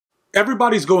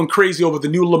Everybody's going crazy over the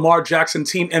new Lamar Jackson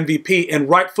team MVP, and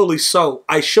rightfully so.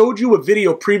 I showed you a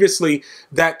video previously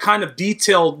that kind of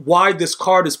detailed why this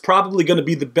card is probably going to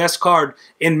be the best card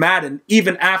in Madden,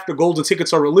 even after golden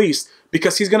tickets are released,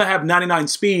 because he's going to have 99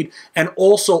 speed and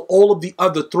also all of the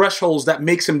other thresholds that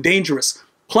makes him dangerous.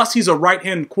 Plus, he's a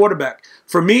right-handed quarterback.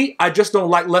 For me, I just don't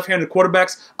like left-handed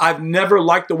quarterbacks. I've never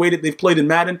liked the way that they've played in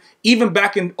Madden. Even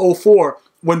back in 04,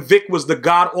 when Vic was the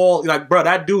god-all, like, bro,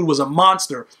 that dude was a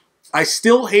monster. I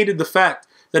still hated the fact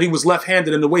that he was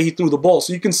left-handed and the way he threw the ball.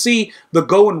 So you can see the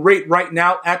going rate right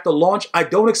now at the launch. I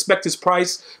don't expect his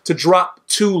price to drop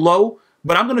too low,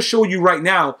 but I'm going to show you right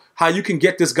now how you can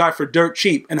get this guy for dirt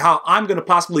cheap and how I'm going to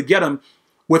possibly get him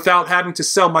without having to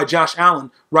sell my Josh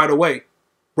Allen right away,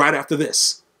 right after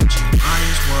this.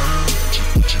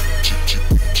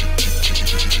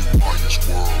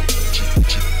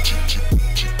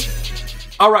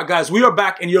 All right, guys, we are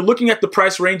back, and you're looking at the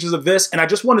price ranges of this, and I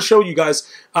just want to show you guys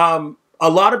a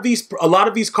lot of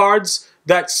these cards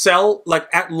that sell like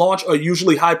at launch are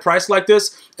usually high priced like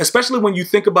this, especially when you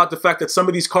think about the fact that some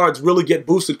of these cards really get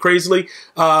boosted crazily.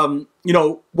 You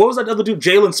know, what was that other dude?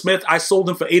 Jalen Smith. I sold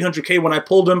him for 800K when I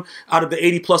pulled him out of the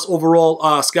 80+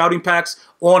 overall scouting packs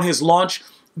on his launch.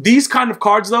 These kind of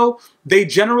cards, though, they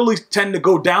generally tend to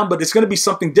go down, but it's going to be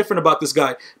something different about this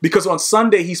guy because on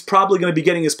Sunday, he's probably going to be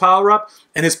getting his power up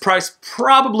and his price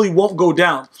probably won't go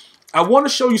down. I want to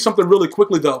show you something really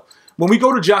quickly, though. When we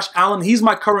go to Josh Allen, he's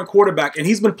my current quarterback, and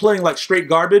he's been playing like straight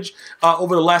garbage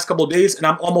over the last couple of days, and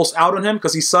I'm almost out on him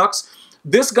because he sucks.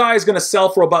 This guy is going to sell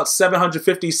for about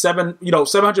 750 to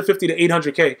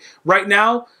 800K. Right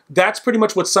now, that's pretty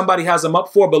much what somebody has him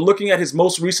up for, but looking at his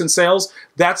most recent sales,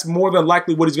 that's more than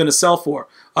likely what he's going to sell for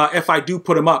if I do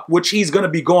put him up, which he's going to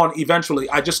be gone eventually.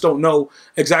 I just don't know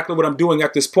exactly what I'm doing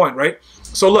at this point, right?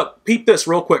 So look, peep this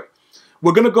real quick.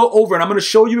 We're going to go over and I'm going to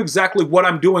show you exactly what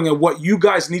I'm doing and what you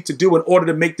guys need to do in order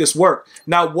to make this work.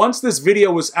 Now, once this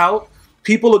video is out,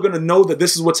 people are going to know that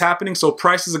this is what's happening, so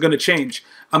prices are going to change.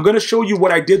 I'm going to show you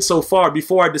what I did so far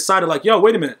before I decided, like, yo,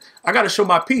 wait a minute. I got to show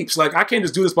my peeps. Like, I can't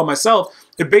just do this by myself.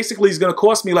 It basically is going to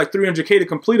cost me like 300K to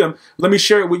complete them. Let me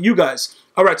share it with you guys.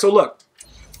 All right, so look.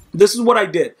 This is what I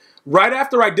did. Right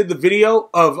after I did the video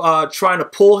of trying to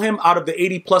pull him out of the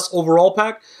 80+ overall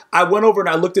pack, I went over and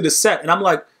I looked at his set, and I'm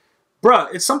like,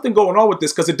 bruh, it's something going on with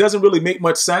this because it doesn't really make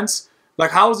much sense. Like,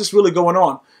 how is this really going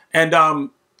on? And,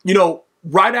 you know,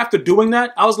 right after doing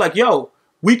that, I was like, yo,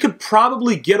 we could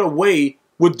probably get away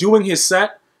with doing his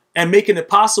set and making it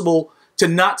possible to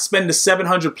not spend the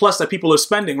 700+ that people are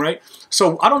spending, right?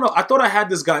 So, I don't know. I thought I had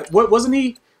this guy. What wasn't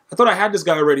he? I thought I had this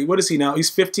guy already. What is he now?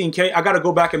 He's 15K. I got to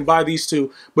go back and buy these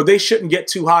two, but they shouldn't get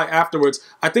too high afterwards.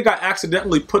 I think I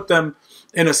accidentally put them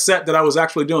in a set that I was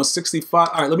actually doing 65.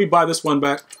 All right, let me buy this one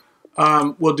back.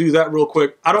 We'll do that real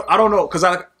quick. I don't know, because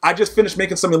I just finished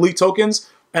making some elite tokens,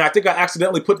 and I think I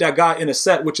accidentally put that guy in a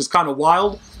set, which is kind of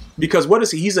wild. Because what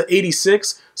is he? He's an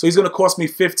 86, so he's going to cost me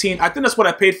 15. I think that's what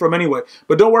I paid for him anyway,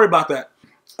 but don't worry about that.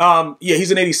 Yeah, he's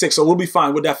an 86, so we'll be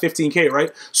fine with that 15K,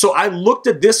 right? So I looked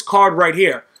at this card right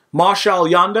here, Marshall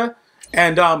Yanda,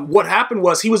 and what happened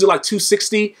was he was at like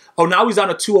 260. Oh, now he's on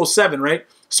a 207, right?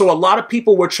 So a lot of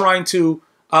people were trying to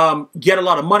get a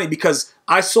lot of money because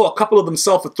I saw a couple of them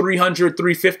sell for 300,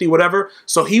 350, whatever.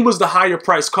 So he was the higher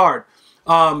price card.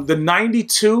 The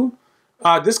 92,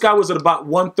 this guy was at about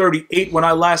 138 when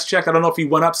I last checked. I don't know if he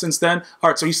went up since then. All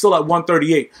right, so he's still at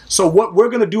 138. So what we're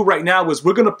going to do right now is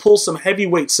we're going to pull some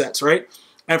heavyweight sets, right?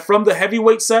 And from the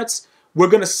heavyweight sets, we're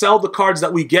going to sell the cards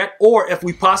that we get, or if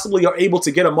we possibly are able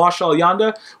to get a Marshall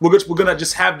Yanda, we're going to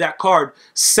just have that card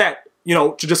set, you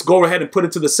know, to just go ahead and put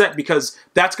it to the set because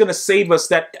that's going to save us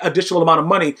that additional amount of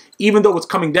money, even though it's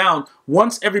coming down.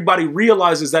 Once everybody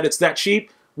realizes that it's that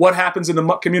cheap, what happens in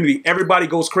the community? Everybody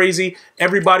goes crazy.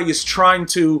 Everybody is trying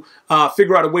to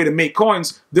figure out a way to make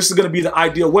coins. This is going to be the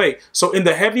ideal way. So in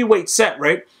the heavyweight set,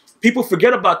 right, people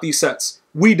forget about these sets.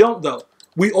 We don't, though.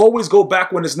 We always go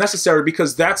back when it's necessary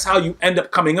because that's how you end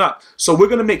up coming up. So we're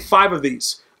going to make 5 of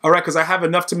these. All right, because I have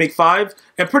enough to make 5.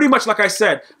 And pretty much like I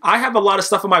said, I have a lot of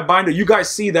stuff in my binder. You guys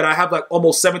see that I have like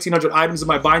almost 1,700 items in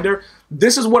my binder.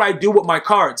 This is what I do with my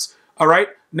cards. All right.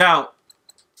 Now,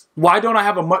 why don't I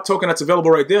have a MUT token that's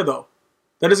available right there, though?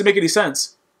 That doesn't make any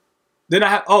sense. Then I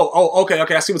have, okay,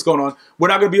 I see what's going on. We're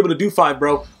not going to be able to do 5,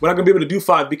 bro. We're not going to be able to do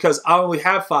 5 because I only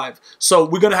have 5. So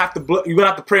you're going to have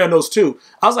to pray on those too.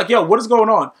 I was like, yo, what is going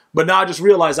on? But now I just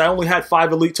realized I only had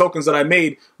 5 elite tokens that I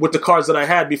made with the cards that I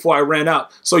had before I ran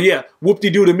out. So yeah,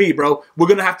 whoop-de-doo to me, bro. We're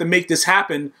going to have to make this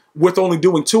happen with only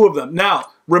doing 2 of them. Now,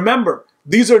 remember,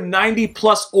 these are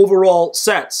 90+ overall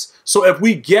sets. So if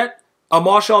we get a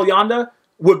Marshall Yanda,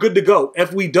 we're good to go.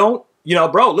 If we don't, you know,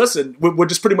 bro, listen, we're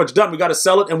just pretty much done. We got to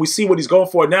sell it, and we see what he's going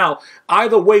for now.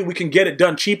 Either way, we can get it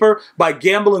done cheaper by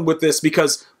gambling with this,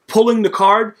 because pulling the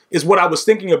card is what I was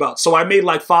thinking about. So I made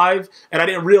like 5, and I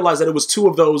didn't realize that it was 2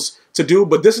 of those to do.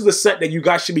 But this is the set that you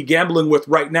guys should be gambling with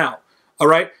right now. All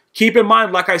right? Keep in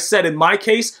mind, like I said, in my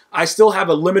case, I still have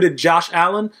a limited Josh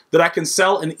Allen that I can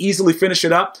sell and easily finish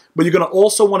it up. But you're going to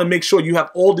also want to make sure you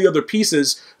have all the other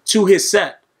pieces to his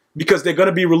set, because they're going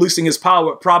to be releasing his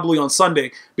power probably on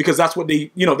Sunday, because that's what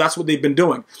they, you know, that's what they've been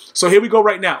doing. So here we go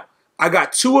right now. I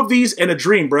got 2 of these and a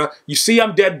dream, bruh. You see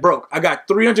I'm dead broke. I got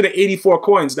 384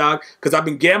 coins, dog, because I've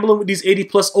been gambling with these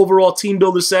 80+ overall team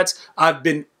builder sets. I've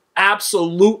been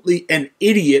absolutely an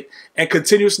idiot and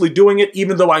continuously doing it,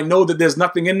 even though I know that there's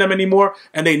nothing in them anymore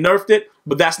and they nerfed it.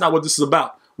 But that's not what this is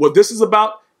about. What this is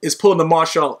about is pulling the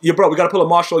Marshall. Yeah, bro, we got to pull a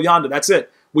Marshall yonder. That's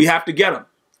it. We have to get him.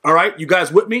 All right? You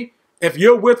guys with me? If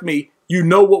you're with me, you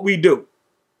know what we do.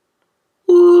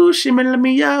 Ooh,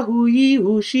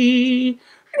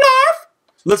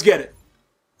 let's get it.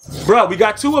 Bro, we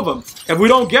got 2 of them. If we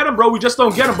don't get them, bro, we just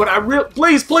don't get them. But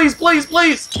please, please, please,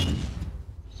 please.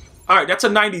 All right, that's a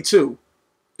 92.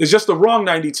 It's just the wrong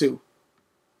 92.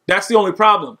 That's the only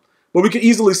problem. But we can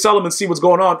easily sell him and see what's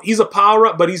going on. He's a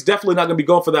power-up, but he's definitely not going to be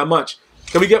going for that much.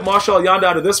 Can we get Marshall Yonda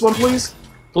out of this one, please?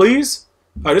 Please?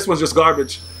 All right, this one's just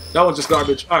garbage. That one's just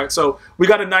garbage. All right, so we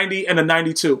got a 90 and a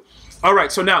 92. All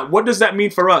right, so now, what does that mean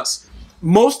for us?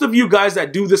 Most of you guys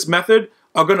that do this method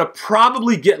are going to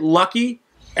probably get lucky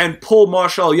and pull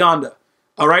Marshall Yonda.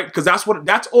 All right, because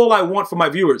that's all I want for my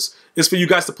viewers, is for you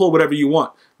guys to pull whatever you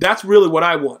want. That's really what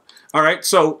I want. All right,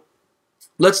 so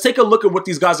let's take a look at what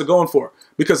these guys are going for,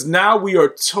 because now we are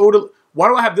totally... Why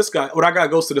do I have this guy? Oh, that guy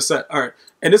goes to the set. All right,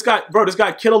 and this guy, bro, this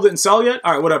guy Kittle didn't sell yet?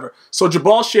 All right, whatever. So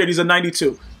Jabal shared, he's a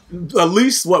 92. At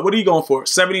least, what are you going for?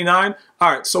 79?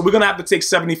 All right, so we're going to have to take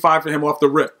 75 for him off the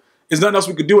rip. There's nothing else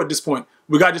we could do at this point.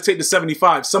 We got to just take the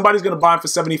 75. Somebody's going to buy him for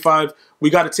 75. We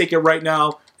got to take it right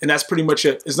now, and that's pretty much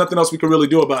it. There's nothing else we can really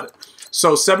do about it.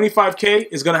 So 75K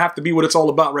is going to have to be what it's all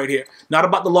about right here. Not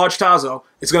about the large Tazo.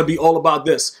 It's going to be all about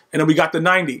this. And then we got the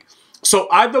 90. So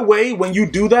either way, when you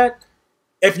do that,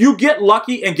 if you get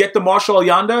lucky and get the Marshall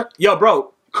Yonda, yo,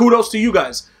 bro, kudos to you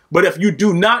guys. But if you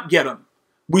do not get them,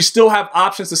 we still have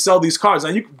options to sell these cards.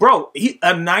 Now, bro,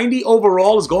 a 90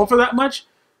 overall is going for that much?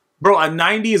 Bro, a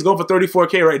 90 is going for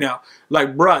 34K right now.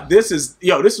 Like, bruh, this is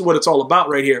what it's all about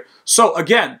right here. So,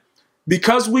 again,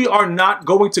 because we are not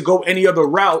going to go any other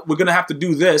route, we're going to have to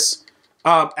do this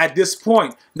at this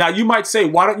point. Now, you might say,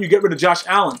 why don't you get rid of Josh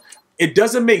Allen? It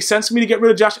doesn't make sense for me to get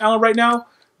rid of Josh Allen right now,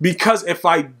 because if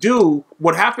I do,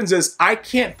 what happens is I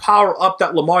can't power up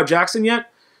that Lamar Jackson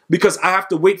yet, because I have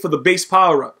to wait for the base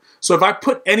power-up. So if I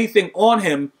put anything on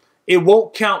him, it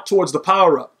won't count towards the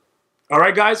power-up. All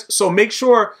right, guys? So make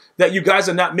sure that you guys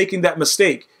are not making that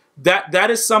mistake. That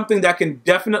is something that can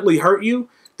definitely hurt you,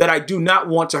 that I do not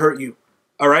want to hurt you.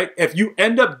 All right? If you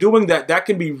end up doing that, that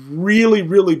can be really,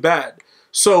 really bad.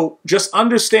 So just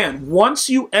understand, once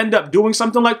you end up doing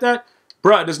something like that,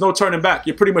 bruh, there's no turning back.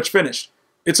 You're pretty much finished.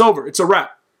 It's over. It's a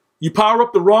wrap. You power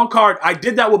up the wrong card. I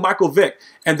did that with Michael Vick.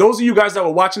 And those of you guys that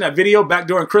were watching that video back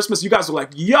during Christmas, you guys were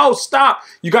like, yo, stop.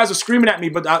 You guys were screaming at me,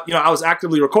 but I was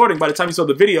actively recording. By the time you saw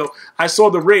the video, I saw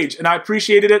the rage, and I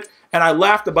appreciated it, and I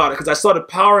laughed about it because I started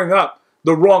powering up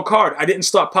the wrong card. I didn't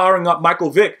start powering up Michael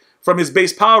Vick from his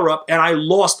base power-up, and I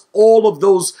lost all of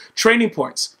those training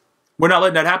points. We're not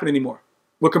letting that happen anymore.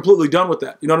 We're completely done with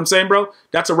that. You know what I'm saying, bro?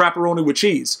 That's a wrapperoni with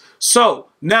cheese. So,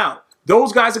 now...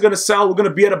 those guys are going to sell. We're going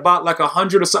to be at about like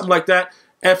 100 or something like that.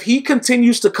 If he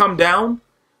continues to come down,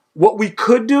 what we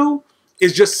could do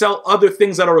is just sell other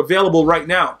things that are available right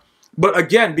now. But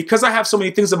again, because I have so many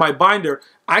things in my binder,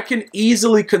 I can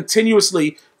easily,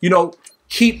 continuously,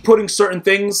 keep putting certain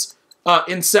things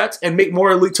in sets and make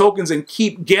more elite tokens and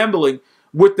keep gambling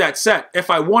with that set if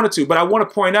I wanted to. But I want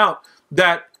to point out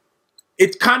that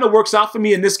it kind of works out for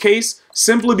me in this case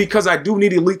simply because I do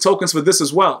need elite tokens for this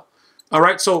as well. All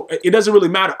right, so it doesn't really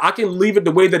matter. I can leave it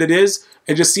the way that it is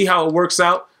and just see how it works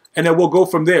out, and then we'll go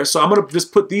from there. So I'm going to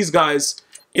just put these guys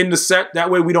in the set. That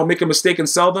way we don't make a mistake and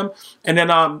sell them. And then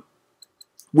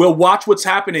we'll watch what's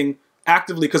happening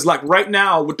actively, because like right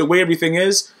now with the way everything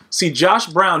is, see Josh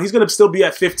Brown, he's going to still be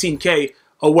at 15K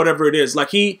or whatever it is.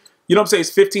 Like you know what I'm saying? It's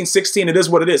 15, 16. It is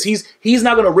what it is. He's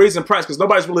not going to raise in price because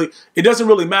it doesn't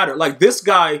really matter. Like this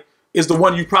guy is the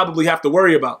one you probably have to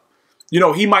worry about.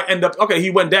 He might end up, okay, he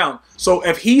went down. So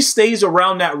if he stays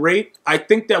around that rate, I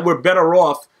think that we're better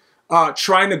off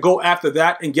trying to go after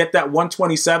that and get that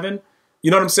 127.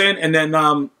 You know what I'm saying? And then,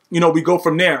 we go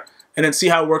from there and then see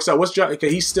how it works out.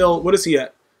 Okay, what is he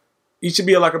at? He should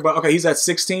be like about, okay, he's at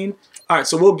 16. All right,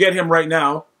 so we'll get him right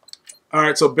now. All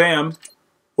right, so bam,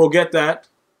 we'll get that.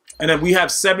 And then we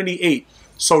have 78.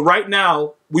 So right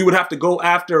now, we would have to go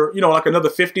after, you know, like another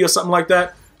 50 or something like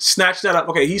that. Snatch that up.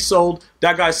 Okay, he sold.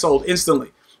 That guy sold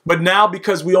instantly. But now,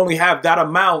 because we only have that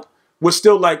amount, we're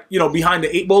still like, you know, behind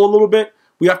the 8 ball a little bit.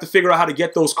 We have to figure out how to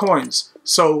get those coins.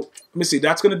 So let me see.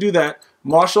 That's going to do that.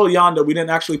 Marshall Yonda, we didn't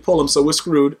actually pull him, so we're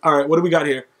screwed. All right, what do we got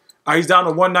here? All right, he's down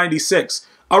to 196.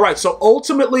 All right, so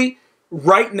ultimately,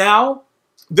 right now,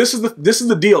 this is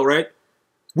the deal, right?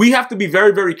 We have to be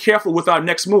very, very careful with our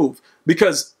next move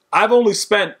because I've only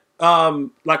spent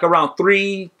like around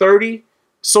 330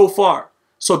 so far.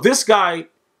 So this guy,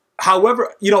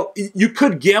 however, you know, you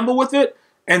could gamble with it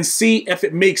and see if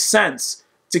it makes sense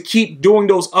to keep doing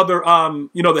those other,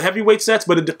 you know, the heavyweight sets,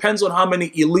 but it depends on how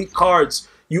many elite cards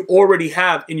you already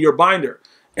have in your binder.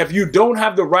 If you don't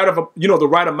have the right the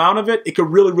right amount of it, it could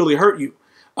really, really hurt you.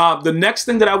 The next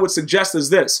thing that I would suggest is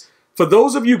this. For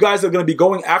those of you guys that are going to be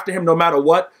going after him no matter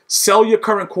what, sell your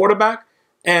current quarterback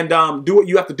and do what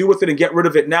you have to do with it and get rid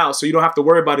of it now so you don't have to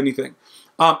worry about anything.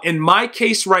 In my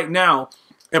case right now,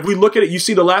 if we look at it, you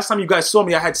see the last time you guys saw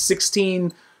me, I had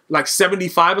 16, like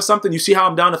 75 or something. You see how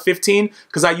I'm down to 15?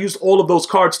 Because I used all of those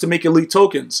cards to make elite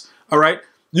tokens, all right?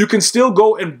 You can still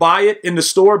go and buy it in the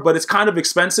store, but it's kind of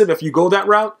expensive if you go that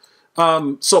route.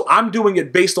 So I'm doing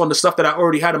it based on the stuff that I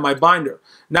already had in my binder.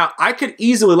 Now, I could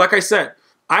easily, like I said,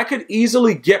 I could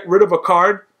easily get rid of a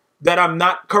card that I'm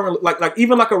not currently, like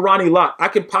even like a Ronnie Lott. I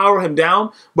can power him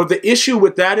down, but the issue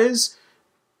with that is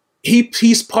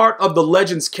he's part of the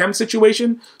Legends Chem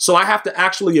situation, so I have to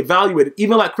actually evaluate it.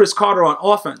 Even like Chris Carter on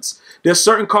offense, there's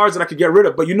certain cards that I could get rid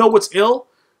of. But you know what's ill?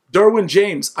 Derwin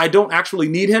James, I don't actually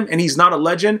need him, and he's not a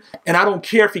legend, and I don't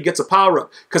care if he gets a power-up,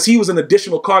 because he was an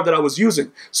additional card that I was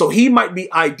using. So he might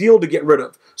be ideal to get rid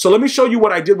of. So let me show you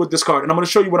what I did with this card, and I'm going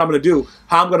to show you what I'm going to do,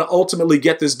 how I'm going to ultimately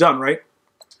get this done, right?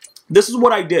 This is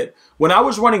what I did. When I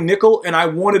was running nickel and I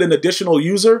wanted an additional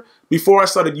user, before I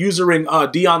started using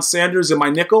Deion Sanders in my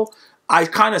nickel, I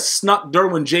kind of snuck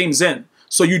Derwin James in.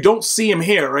 So you don't see him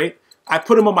here, right? I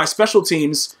put him on my special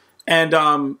teams, and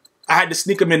I had to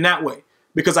sneak him in that way,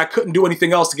 because I couldn't do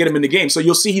anything else to get him in the game. So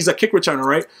you'll see he's a kick returner,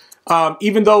 right?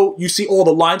 Even though you see all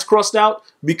the lines crossed out,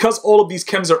 because all of these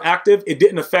chems are active, it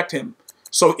didn't affect him.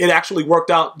 So it actually worked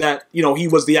out that, you know, he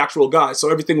was the actual guy. So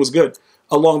everything was good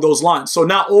along those lines. So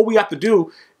now all we have to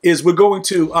do is we're going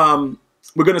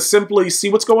to simply see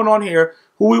what's going on here.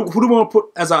 Who do we want to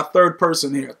put as our third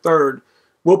person here? Third.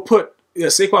 We'll put, yeah,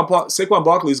 Saquon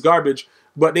Barkley's garbage,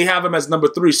 but they have him as number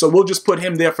 3. So we'll just put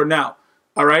him there for now.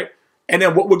 All right? And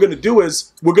then what we're going to do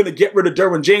is we're going to get rid of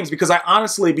Derwin James, because I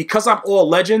honestly, because I'm all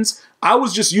legends, I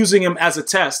was just using him as a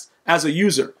test, as a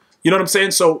user. You know what I'm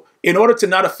saying? So in order to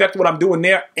not affect what I'm doing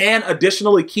there and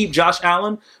additionally keep Josh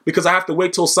Allen, because I have to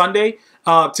wait till Sunday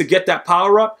to get that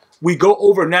power up, we go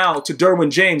over now to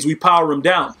Derwin James. We power him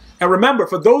down. And remember,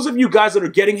 for those of you guys that are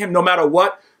getting him no matter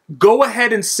what, go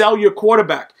ahead and sell your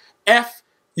quarterback.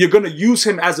 You're going to use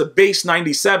him as a base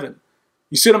 97.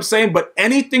 You see what I'm saying? But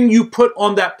anything you put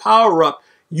on that power up,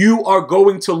 you are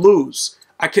going to lose.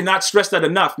 I cannot stress that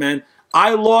enough, man.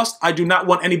 I lost. I do not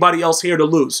want anybody else here to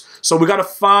lose. So we got to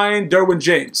find Derwin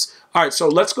James. All right, so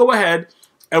let's go ahead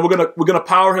and we're gonna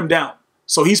power him down.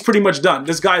 So he's pretty much done.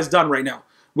 This guy is done right now.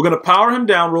 We're gonna power him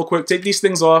down real quick. Take these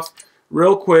things off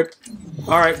real quick.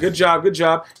 All right, good job, good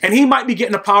job. And he might be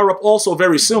getting a power up also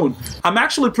very soon. I'm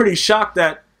actually pretty shocked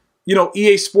that, you know,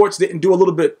 EA Sports didn't do a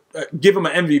little bit, give him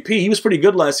an MVP. He was pretty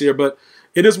good last year, but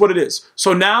it is what it is.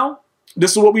 So now,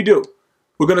 this is what we do.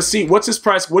 We're going to see what's his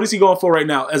price. What is he going for right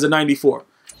now as a 94?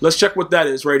 Let's check what that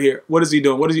is right here. What is he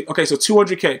doing? What is he? Okay, so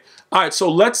 200K. All right,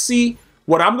 so let's see.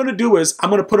 What I'm going to do is I'm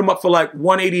going to put him up for like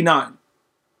 189.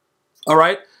 All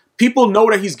right? People know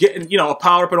that he's getting, you know, a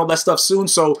power up and all that stuff soon,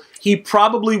 so he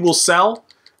probably will sell.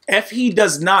 If he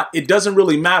does not, it doesn't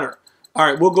really matter. All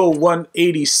right, we'll go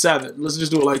 187. Let's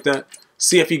just do it like that.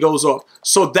 See if he goes off.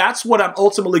 So that's what I'm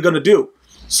ultimately going to do.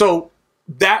 So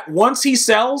that once he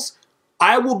sells,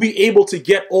 I will be able to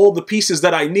get all the pieces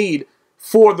that I need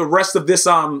for the rest of this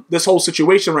this whole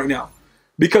situation right now.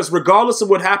 Because regardless of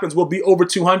what happens, we'll be over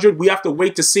 200. We have to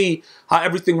wait to see how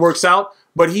everything works out.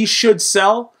 But he should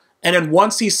sell. And then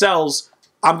once he sells,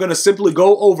 I'm going to simply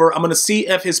go over. I'm going to see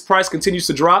if his price continues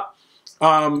to drop.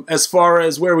 As far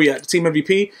as where we at, Team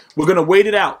MVP, we're going to wait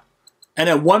it out. And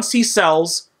then once he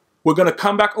sells, we're going to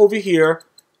come back over here.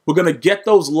 We're going to get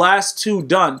those last 2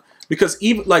 done. Because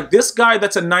even like this guy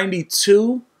that's a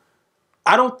 92,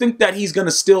 I don't think that he's going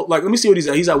to still, like, let me see what he's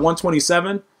at. He's at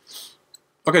 127.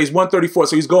 Okay, he's 134,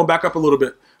 so he's going back up a little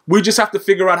bit. We just have to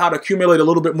figure out how to accumulate a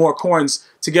little bit more coins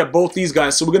to get both these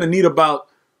guys. So we're going to need about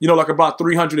you know, like about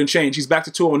 300 and change. He's back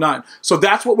to 209. So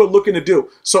that's what we're looking to do.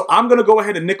 So I'm going to go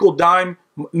ahead and nickel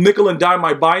and dime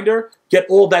my binder, get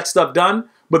all that stuff done.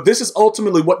 But this is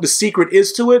ultimately what the secret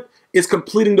is to it, is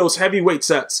completing those heavyweight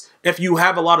sets. If you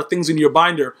have a lot of things in your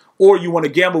binder, or you want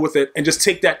to gamble with it and just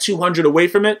take that 200 away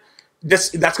from it,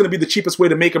 that's going to be the cheapest way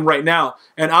to make them right now.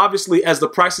 And obviously, as the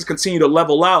prices continue to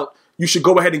level out, you should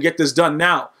go ahead and get this done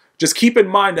now. Just keep in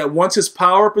mind that once his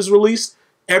power-up is released,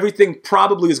 everything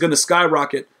probably is going to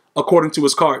skyrocket according to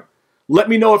his card. Let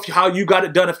me know how you got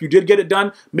it done. If you did get it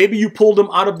done, maybe you pulled him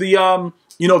out of the,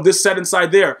 you know, this set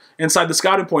inside there, inside the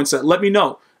scouting point set. Let me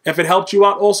know. If it helped you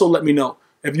out, also let me know.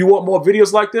 If you want more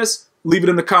videos like this, leave it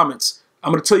in the comments.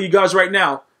 I'm going to tell you guys right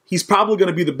now, he's probably going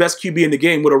to be the best QB in the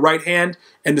game with a right hand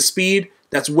and the speed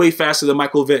that's way faster than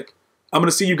Michael Vick. I'm going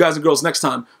to see you guys and girls next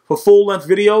time. For full-length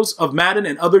videos of Madden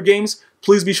and other games,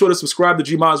 please be sure to subscribe to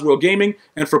GmiasWorld Gaming.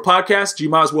 And for podcasts,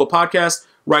 GmiasWorld Podcast,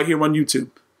 right here on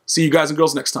YouTube. See you guys and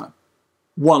girls next time.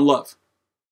 One love.